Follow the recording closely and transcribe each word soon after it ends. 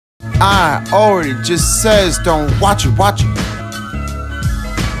I already just says don't watch it, watch it.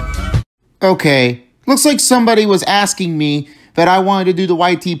 Okay, looks like somebody was asking me that I wanted to do the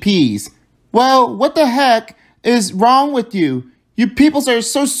YTPs. Well, what the heck is wrong with you? You people are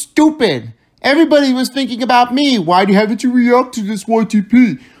so stupid. Everybody was thinking about me. Why haven't you react to this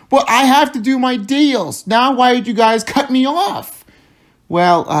YTP? Well, I have to do my deals. Now why did you guys cut me off?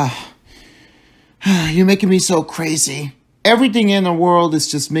 Well, you're making me so crazy. Everything in the world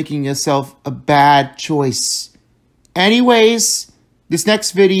is just making yourself a bad choice. Anyways, this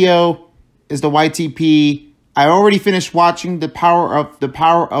next video is the YTP. I already finished watching the power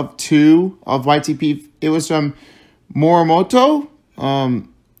of 2 of YTP. It was from Morimoto.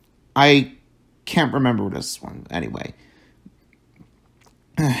 I can't remember this one. Anyway.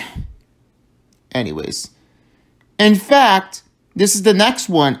 Anyways. In fact, this is the next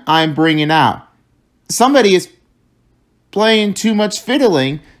one I'm bringing out. Somebody is playing too much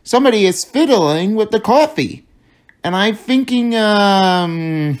fiddling. Somebody is fiddling with the coffee. And I'm thinking,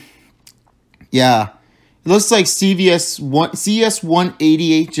 yeah. It looks like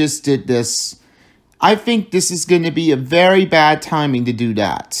CS188 just did this. I think this is going to be a very bad timing to do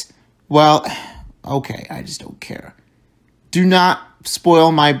that. Well, okay, I just don't care. Do not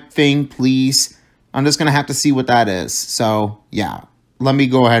spoil my thing, please. I'm just going to have to see what that is. So, yeah. Let me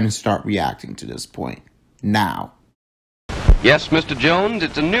go ahead and start reacting to this point. Now. Yes, Mr. Jones,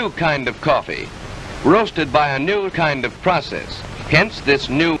 it's a new kind of coffee. Roasted by a new kind of process. Hence, this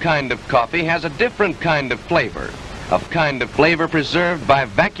new kind of coffee has a different kind of flavor. A kind of flavor preserved by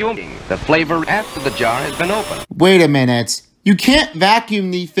vacuuming the flavor after the jar has been opened. Wait a minute. You can't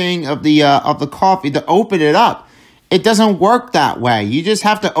vacuum the thing of the coffee to open it up. It doesn't work that way. You just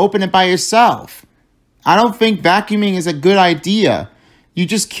have to open it by yourself. I don't think vacuuming is a good idea. You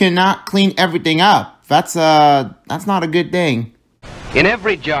just cannot clean everything up. That's not a good thing. In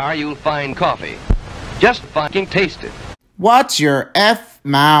every jar you'll find coffee. Just fucking taste it. Watch your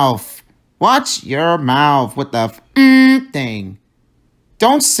mouth. Watch your mouth with the thing.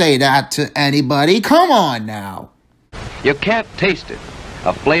 Don't say that to anybody. Come on now. You can't taste it.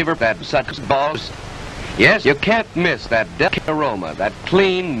 A flavor that such balls. Yes, you can't miss that delicate aroma, that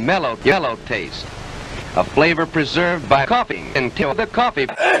clean, mellow, yellow taste. A flavor preserved by coffee until the coffee...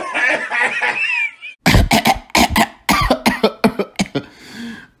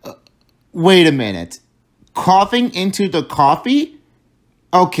 Wait a minute. Coughing into the coffee?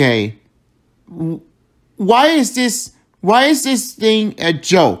 Okay. Why is this thing a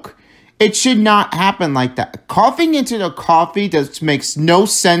joke? It should not happen like that. Coughing into the coffee just makes no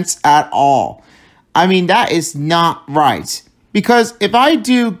sense at all. I mean, that is not right. Because if I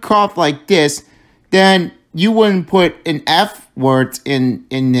do cough like this, then you wouldn't put an F word in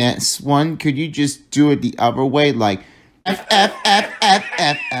this one. Could you just do it the other way? Like, F, F, F, F,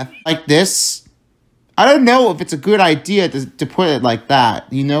 F, F. Like this? I don't know if it's a good idea to put it like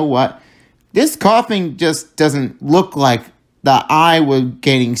that. You know what? This coughing just doesn't look like that I was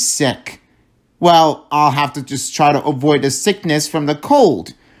getting sick. Well, I'll have to just try to avoid the sickness from the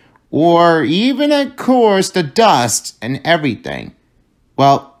cold. Or even, of course, the dust and everything.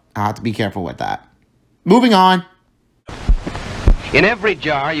 Well, I'll have to be careful with that. Moving on. In every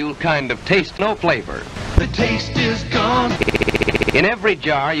jar, you'll kind of taste no flavor. The taste is gone. In every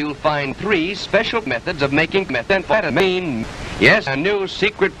jar, you'll find 3 special methods of making methamphetamine. Yes, a new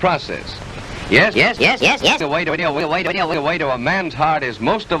secret process. Yes. The way to a man's heart is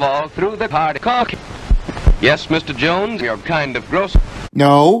most of all through the heart of coffee. Yes, Mr. Jones, you're kind of gross.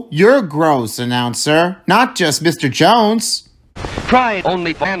 No, you're gross, announcer. Not just Mr. Jones. Try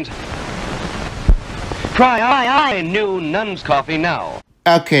only fans. Try new Nun's coffee now.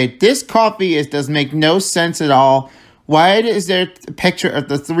 Okay, this coffee does make no sense at all. Why is there a picture of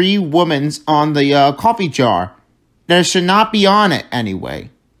the 3 women on the coffee jar? There should not be on it anyway.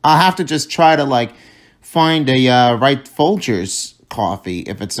 I'll have to just try to, like, find a right Folgers coffee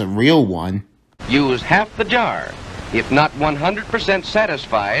if it's a real one. Use half the jar. If not 100%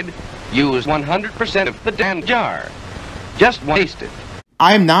 satisfied, use 100% of the damn jar. Just waste it.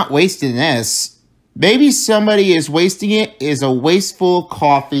 I'm not wasting this. Maybe somebody is wasting it, is a wasteful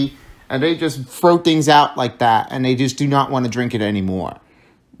coffee, and they just throw things out like that, and they just do not want to drink it anymore.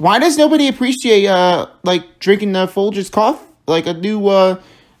 Why does nobody appreciate, like, drinking the Folgers coffee? Like a newer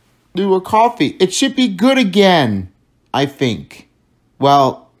coffee. It should be good again, I think.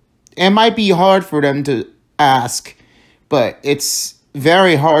 Well, it might be hard for them to ask, but it's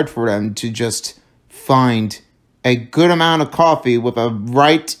very hard for them to just find a good amount of coffee with the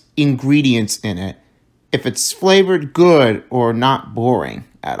right ingredients in it. If it's flavored good or not boring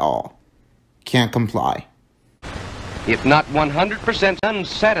at all. Can't comply. If not 100%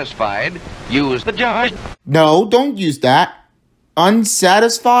 unsatisfied, use the jar. No, don't use that.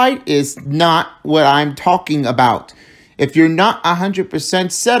 Unsatisfied is not what I'm talking about. If you're not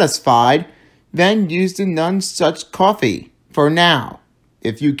 100% satisfied, then use the none such coffee for now.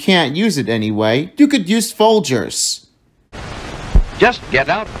 If you can't use it anyway, you could use Folgers. Just get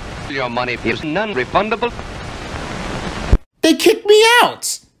out. Your money is non-refundable. They kicked me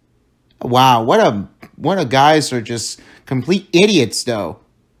out. Wow, what a guys are just complete idiots though.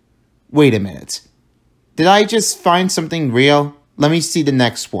 Wait a minute. Did I just find something real? Let me see the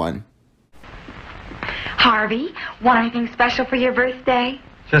next one. Harvey, want anything special for your birthday?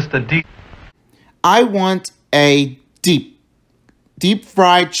 Just a deep. I want a deep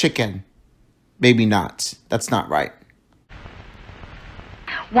fried chicken. Maybe not. That's not right.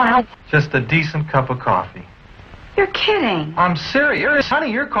 Wow, Just a decent cup of coffee. you're kidding. I'm serious.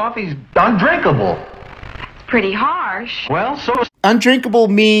 Honey, your coffee's undrinkable. It's pretty harsh. Well, so is... Undrinkable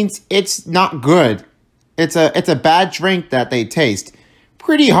means it's not good. It's a bad drink that they taste.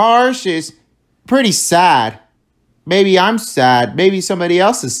 Pretty harsh is pretty sad. Maybe I'm sad. Maybe somebody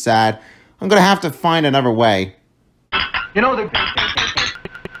else is sad. I'm gonna have to find another way. You know, the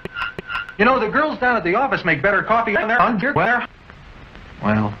girls down at the office make better coffee than their underwear.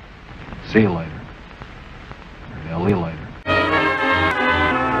 Well, see you later. Or they'll see you later.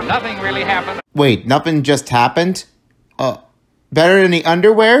 Nothing really happened. Wait, nothing just happened? Better than the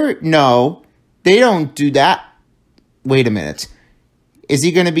underwear? No, they don't do that. Wait a minute. Is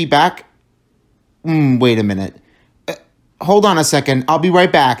he gonna be back? Wait a minute. Hold on a second. I'll be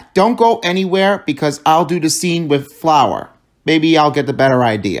right back. Don't go anywhere because I'll do the scene with Flower. Maybe I'll get the better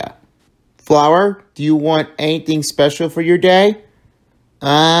idea. Flower, do you want anything special for your day?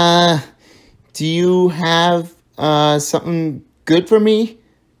 Do you have something good for me?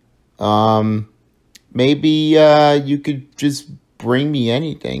 Maybe you could just bring me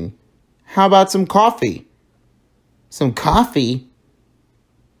anything. How about some coffee? Some coffee?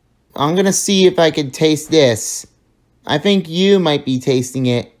 I'm gonna see if I can taste this. I think you might be tasting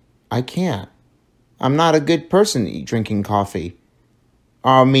it. I can't. I'm not a good person drinking coffee.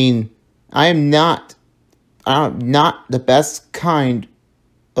 I mean, I'm not the best kind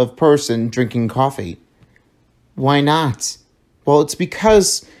of person drinking coffee. Why not? Well, it's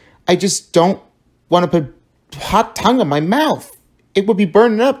because I just don't want to put hot tongue in my mouth. It would be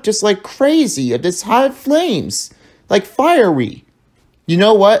burning up just like crazy at this high flames, like fiery. You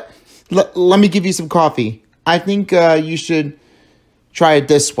know what? Let me give you some coffee. I think you should try it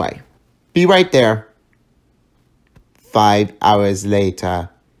this way. Be right there. 5 hours later.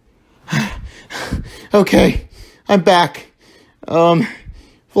 Okay, I'm back.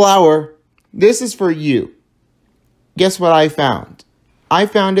 Flower, this is for you. Guess what I found? I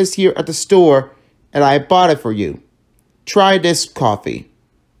found this here at the store, and I bought it for you. Try this coffee.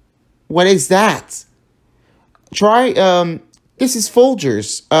 What is that? Try, this is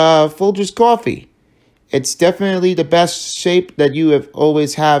Folgers. Folgers coffee. It's definitely the best shape that you have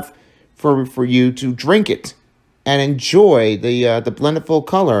always have for you to drink it and enjoy the plentiful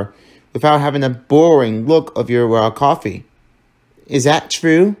color without having a boring look of your coffee. Is that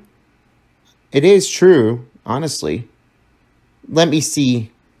true? It is true, honestly. Let me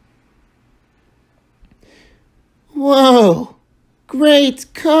see. Whoa, great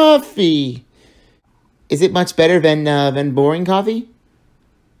coffee. Is it much better than boring coffee?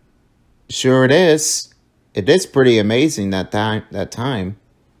 Sure it is. It is pretty amazing that time.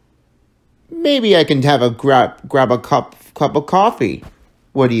 Maybe I can have a grab a cup of coffee.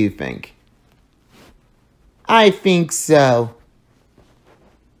 What do you think? I think so.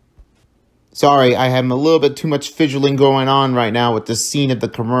 Sorry, I have a little bit too much fiddling going on right now with the scene of the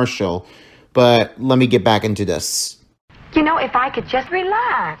commercial, but let me get back into this. You know, if I could just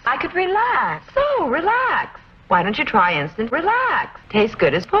relax, I could relax. So, relax. Why don't you try Instant Relax? Tastes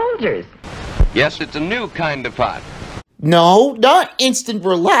good as Folgers. Yes, it's a new kind of pot. No, not Instant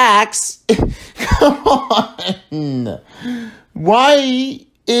Relax. Come on. Why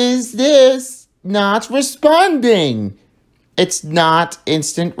is this not responding? It's not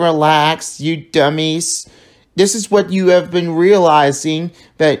Instant Relax, you dummies. This is what you have been realizing,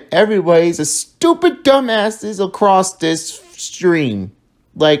 that everybody's a stupid dumbasses across this stream.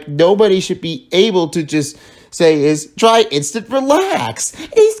 Like, nobody should be able to just say is, try Instant Relax.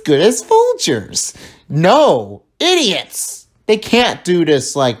 It's good as Folgers. No, idiots. They can't do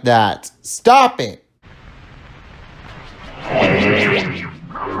this like that. Stop it.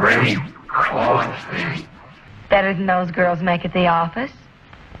 Better than those girls make at the office.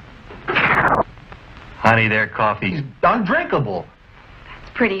 Honey, their coffee's undrinkable.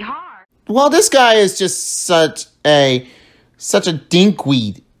 It's pretty hard. Well, this guy is just such such a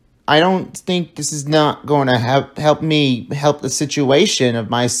dinkweed. I don't think this is not going to help me help the situation of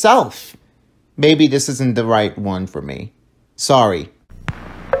myself. Maybe this isn't the right one for me. Sorry.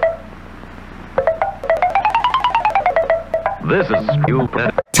 This is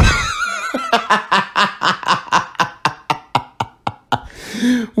stupid.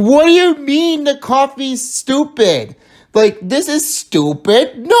 What do you mean the coffee's stupid? Like, this is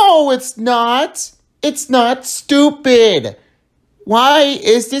stupid? No, it's not. It's not stupid. Why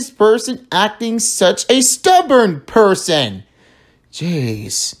is this person acting such a stubborn person?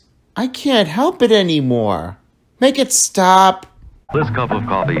 Jeez, I can't help it anymore. Make it stop. This cup of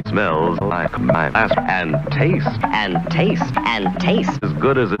coffee smells like my ass and tastes as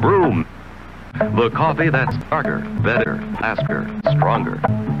good as a broom. The coffee that's darker, better, faster, stronger.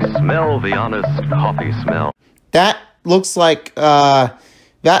 Smell the honest coffee smell. That looks like a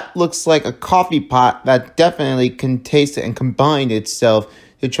coffee pot that definitely can taste it and combine itself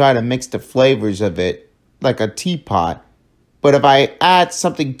to try to mix the flavors of it like a teapot. But if I add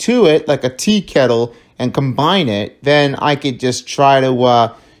something to it like a tea kettle and combine it, then I could just try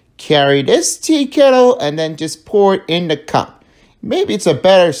to carry this tea kettle and then just pour it in the cup. Maybe it's a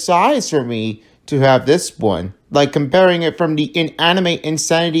better size for me to have this one. Like comparing it from the Anime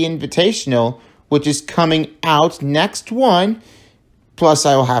Insanity Invitational, which is coming out next one. Plus,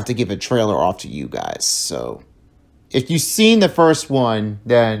 I will have to give a trailer off to you guys. So, if you've seen the first one,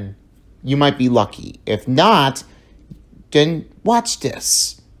 then you might be lucky. If not, then watch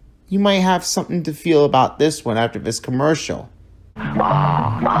this. You might have something to feel about this one after this commercial.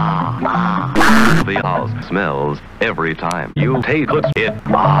 The house smells every time you taste it.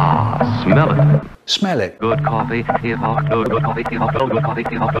 Smell it. Smell it. Good coffee. Good coffee. Good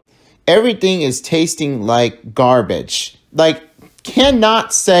coffee. Everything is tasting like garbage. Like,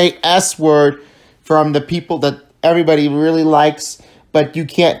 cannot say S word from the people that everybody really likes, but you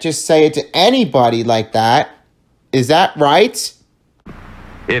can't just say it to anybody like that. Is that right?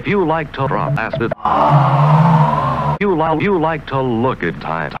 If you like to drop acid, you like to look at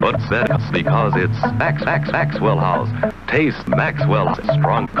time, but that's because it's Maxwell House. Taste Maxwell's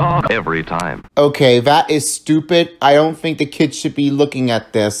strong coffee every time. Okay, that is stupid. I don't think the kids should be looking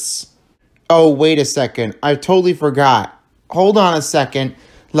at this. Oh, wait a second. I totally forgot. Hold on a second.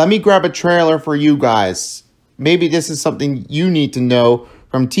 Let me grab a trailer for you guys. Maybe this is something you need to know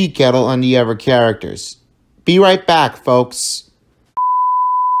from Tea Kettle and the other characters. Be right back, folks.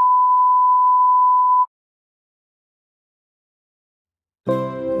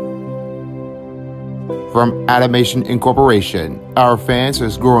 From Animation Incorporation, our fans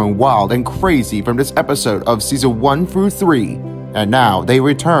is growing wild and crazy from this episode of Season 1 through 3. And now they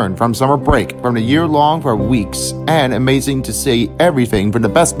return from summer break from the year-long for weeks, and amazing to see everything from the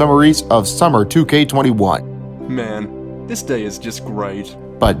best memories of summer 2K21. Man, this day is just great.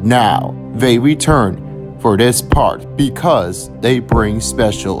 But now they return for this part because they bring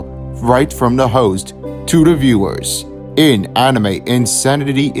special right from the host to the viewers. In Anime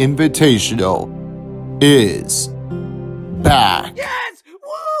Insanity Invitational is back. Yes!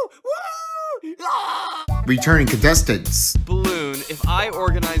 Woo! Woo! Ah! Returning contestants. Balloon, if I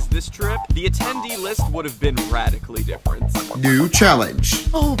organized this trip, the attendee list would have been radically different. New challenge.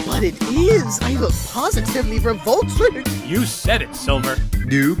 Oh, but it is. I look positively revolting. You said it, Silver.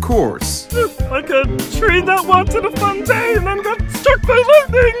 New course. Like a tree that wanted a fun day and then got struck by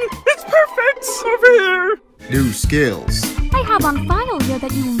lightning. It's perfect over here. New skills. I have on file here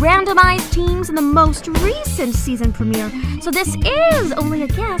that you randomized teams in the most recent season premiere, so this is only a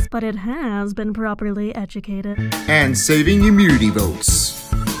guess, but it has been properly educated. And saving immunity votes.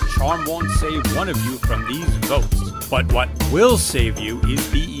 Charm won't save one of you from these votes, but what will save you is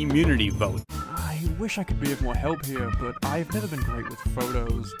the immunity vote. I wish I could be of more help here, but I've never been great with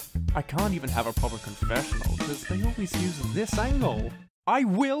photos. I can't even have a proper confessional, because they always use this angle. I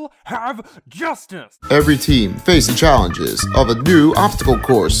will have justice! Every team faces challenges of a new obstacle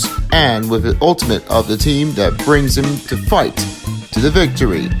course, and with the ultimate of the team that brings them to fight to the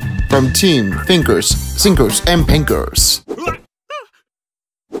victory. From Team Thinkers, Sinkers, and Pinkers.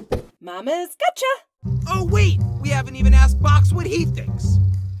 Mama's gotcha! Oh wait, we haven't even asked Box what he thinks.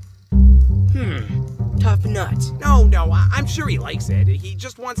 Tough nut. No, I'm sure he likes it. He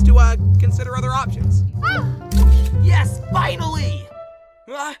just wants to, consider other options. Yes, finally!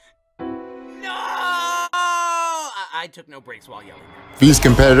 No! I took no breaks while yelling. These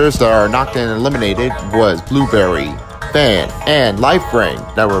competitors that are knocked and eliminated was Blueberry, Fan, and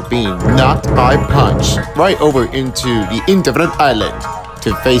Lifebrain that were being knocked by Punch right over into the Indefinite Island.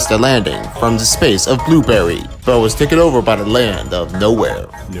 to face the landing from the space of Blueberry, but was taken over by the land of Nowhere.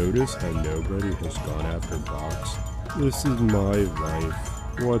 Notice how nobody has gone after Box? This is my life.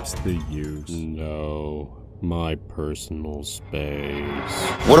 What's the use? No. My personal space.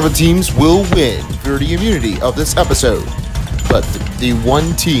 One of the teams will win for the immunity of this episode, but the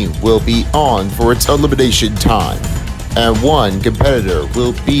one team will be on for its elimination time, and one competitor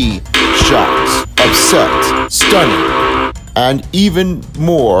will be shocked, upset, stunning, and even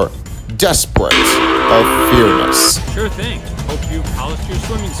more desperate of fearless. Sure thing. Hope you polished your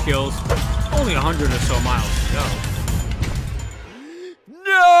swimming skills. Only 100 or so miles to go.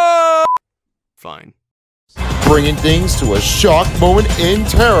 No! Fine. Bringing things to a shock moment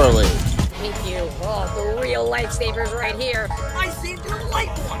entirely. Thank you. Oh, the real lifesavers right here. I saved your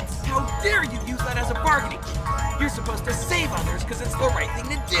life once! How dare you use that as a bargaining chip? You're supposed to save others because it's the right thing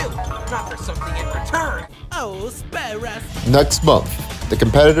to do, not for something in return. Oh, spare us. Next month, the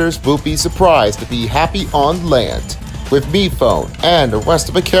competitors will be surprised to be happy on land with MePhone and the rest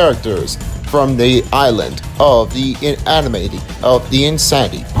of the characters from the island of the insanity,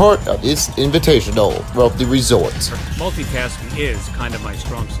 part of this invitational of the resort. Multitasking is kind of my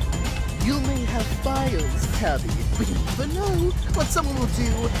strong suit. You may have files, Tabby, but you never know what someone will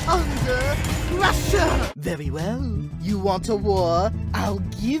do under pressure. Very well. You want a war? I'll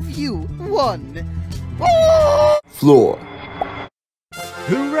give you one. Floor.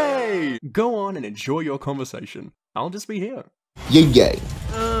 Hooray! Go on and enjoy your conversation. I'll just be here. Yay yay.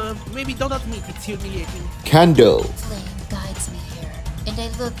 Maybe don't admit it's humiliating. Candle. Flame guides me here, and I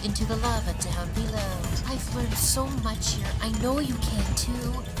look into the lava down below. I've learned so much here. I know you can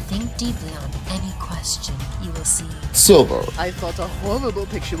too. Think deeply on any question. You will see. Silver. I thought a horrible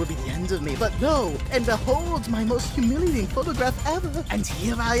picture would be the end of me, but no. And behold, my most humiliating photograph ever. And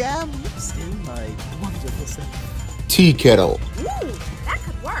here I am, still my wonderful self. Tea kettle. Ooh, that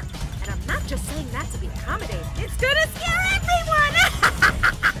could work. And I'm not just saying that to be accommodating. It's gonna scare everyone!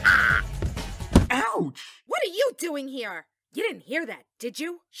 Ouch! What are you doing here? You didn't hear that, did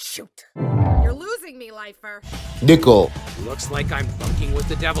you? Shoot. You're losing me, Lifer. Nickel. Looks like I'm bunking with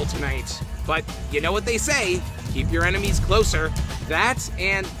the devil tonight. But you know what they say, keep your enemies closer. That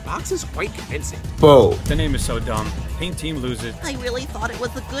and Box is quite convincing. Bow. The name is so dumb. Paint team loses. I really thought it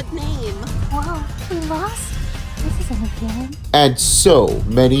was a good name. Whoa, we lost? This isn't a game. And so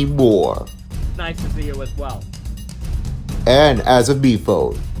many more. Nice to see you as well. And as of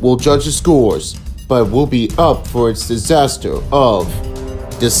MePhone, we'll judge the scores, but we'll be up for its disaster of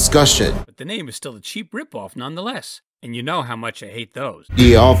discussion. But the name is still a cheap ripoff nonetheless. And you know how much I hate those.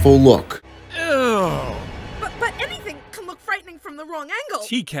 The awful look. Ew. But anything can look frightening from the wrong angle.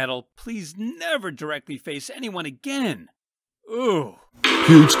 Tea kettle, please never directly face anyone again. Ooh.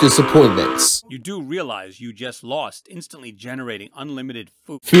 Huge disappointments. You do realize you just lost, instantly generating unlimited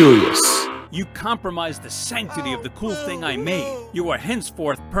food. Furious. You compromised the sanctity of the cool thing I made. You are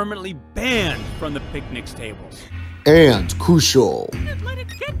henceforth permanently banned from the picnics tables. And crucial. Let it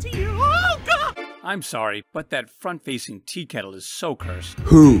get to you. Oh, God! I'm sorry, but that front-facing tea kettle is so cursed.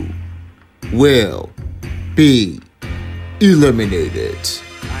 Who will be eliminated?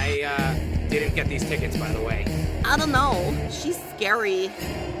 I didn't get these tickets, by the way. I don't know. She's scary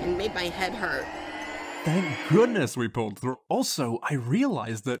and made my head hurt. Thank goodness we pulled through. Also, I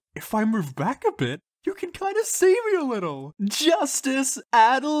realized that if I move back a bit, you can kind of see me a little. Justice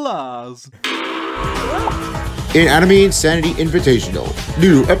at last. In Anime Insanity Invitational,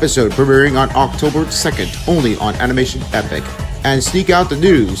 new episode premiering on October 2nd, only on Animation Epic. And sneak out the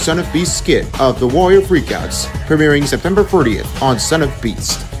new Son of Beast skit of the Warrior Freakouts, premiering September 30th on Son of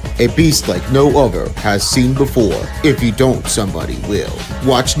Beast. A beast like no other has seen before. If you don't, somebody will.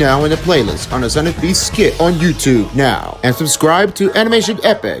 Watch now in the playlist on the Son of Beast skit on YouTube now. And subscribe to Animation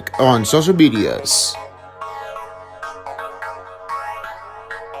Epic on social medias.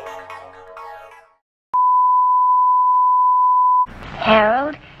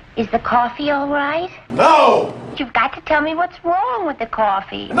 Harold, is the coffee all right? No! You've got to tell me what's wrong with the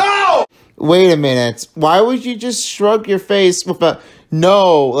coffee. No! Wait a minute. Why would you just shrug your face with a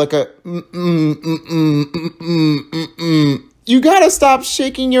no, like a You gotta stop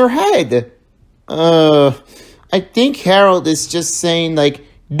shaking your head. I think Harold is just saying like,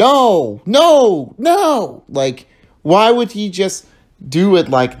 no. Like, why would he just do it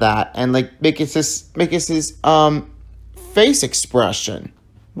like that and like make it his face expression?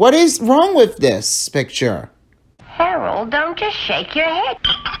 What is wrong with this picture? Harold, don't just shake your head.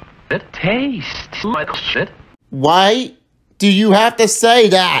 It tastes like shit. Why do you have to say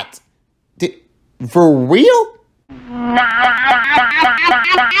that? For real?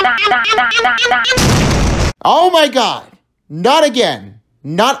 Oh my god! Not again!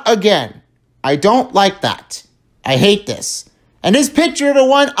 Not again. I don't like that. I hate this. And this picture of the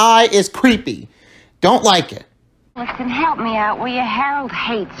one eye is creepy. Don't like it. Listen, help me out, will you? Harold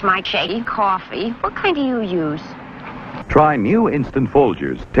hates my shaky coffee. What kind do you use? Try new instant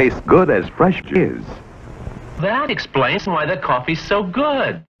Folgers. Tastes good as fresh is. That explains why the coffee's so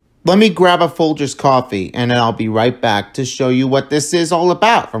good. Let me grab a Folgers coffee, and then I'll be right back to show you what this is all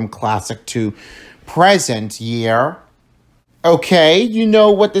about from classic to present year. Okay, you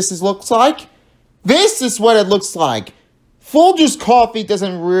know what looks like? This is what it looks like. Folgers coffee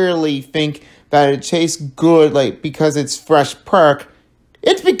doesn't really think that it tastes good because it's fresh perk.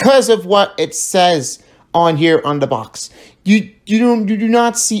 It's because of what it says on here on the box. You do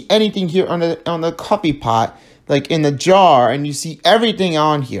not see anything here on the coffee pot, like in the jar, and you see everything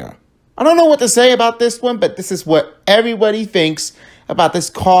on here. I don't know what to say about this one, but this is what everybody thinks about this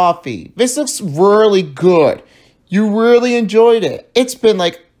coffee. This looks really good. You really enjoyed it. It's been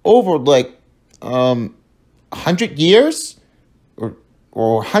over 100 years or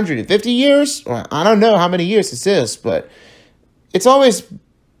 150 years. Or I don't know how many years this is, but it's always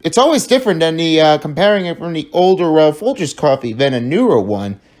different than the comparing it from the older Folgers coffee than a newer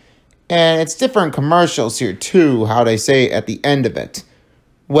one. And it's different commercials here too, how they say at the end of it.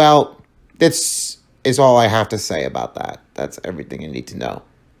 Well, this is all I have to say about that. That's everything you need to know.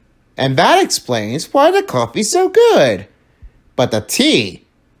 And that explains why the coffee's so good. But the tea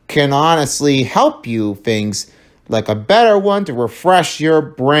can honestly help you things like a better one to refresh your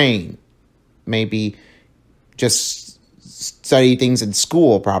brain. Maybe just study things in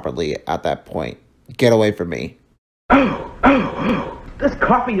school properly at that point. Get away from me. This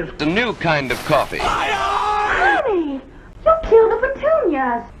coffee is the new kind of coffee. Honey, you killed the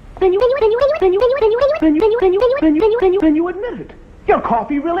petunias. Then you admit it. Your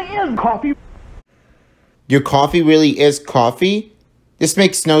coffee really is coffee. Your coffee really is coffee? This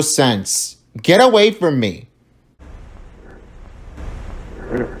makes no sense. Get away from me.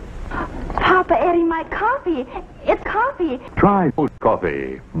 Papa Eddie, my coffee. It's coffee. Try oat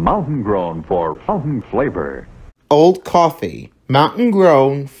coffee, mountain grown for fountain flavor. Old coffee, mountain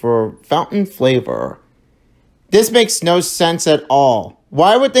grown for fountain flavor. This makes no sense at all.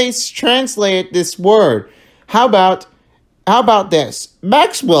 Why would they translate this word? How about this?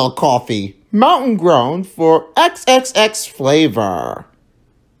 Maxwell coffee, mountain grown for XXX flavor.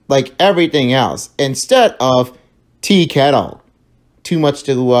 Like everything else, instead of tea kettle. Too much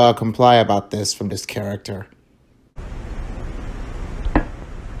to comply about this from this character.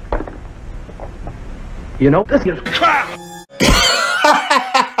 You know, this is crap.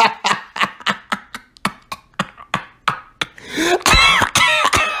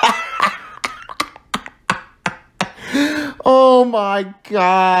 Oh my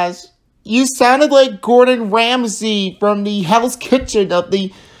gosh. You sounded like Gordon Ramsay from the Hell's Kitchen of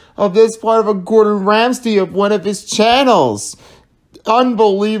this part of a Gordon Ramsay of one of his channels.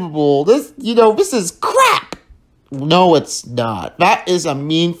 Unbelievable. This is crap. No, it's not. That is a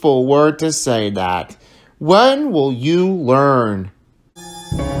meaningful word to say that. When will you learn?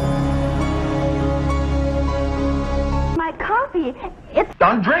 My coffee, it's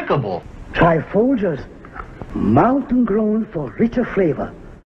undrinkable. Try Folgers, mountain grown for richer flavor.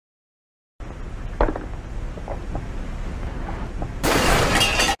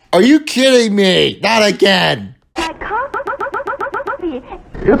 Are you kidding me? Not again. my coffee.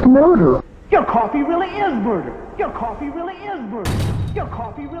 It's murder. Your coffee really is murder. Your coffee really is murder. Your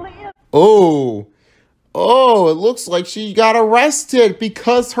coffee really is. Oh, it looks like she got arrested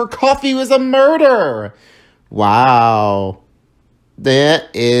because her coffee was a murder. Wow. That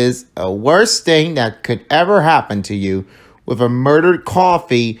is a worst thing that could ever happen to you with a murdered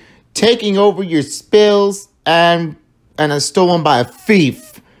coffee taking over your spills and is stolen by a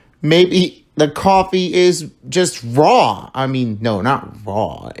thief. Maybe the coffee is just raw. I mean, no, not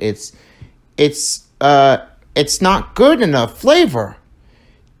raw. It's not good enough flavor.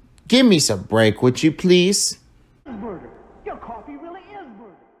 Give me some break, would you please? Murder. Your coffee really is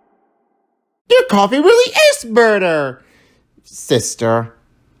murder. Your coffee really is murder. Sister,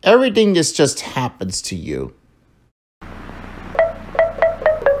 everything just happens to you.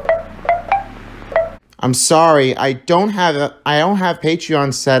 I'm sorry, I don't have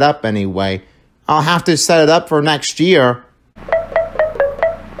Patreon set up anyway. I'll have to set it up for next year.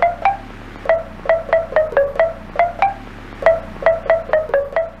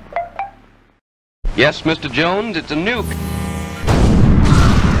 Yes, Mr. Jones, it's a nuke.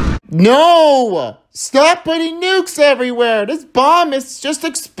 No! Stop putting nukes everywhere! This bomb is just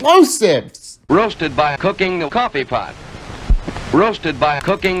explosives! Roasted by cooking the coffee pot. Roasted by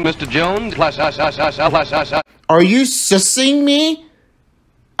cooking Mr. Jones plus us. Are you sussing me?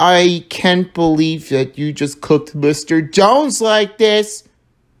 I can't believe that you just cooked Mr. Jones like this.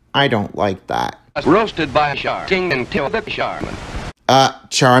 I don't like that. Roasted by King until the Charmin.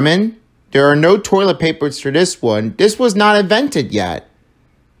 Charmin? There are no toilet papers for this one. This was not invented yet.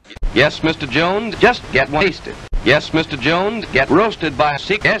 Yes, Mr. Jones, just get wasted. Yes, Mr. Jones, get roasted by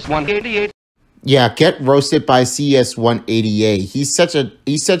CS-188. Yeah, get roasted by CS-188. He's such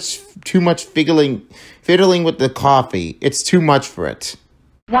too much fiddling with the coffee. It's too much for it.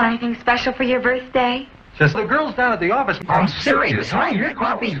 Want anything special for your birthday? Just the girls down at the office. I'm serious, huh? Your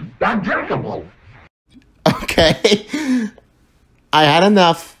coffee's undrinkable. Okay. I had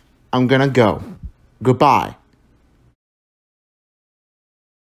enough. I'm gonna go. Goodbye.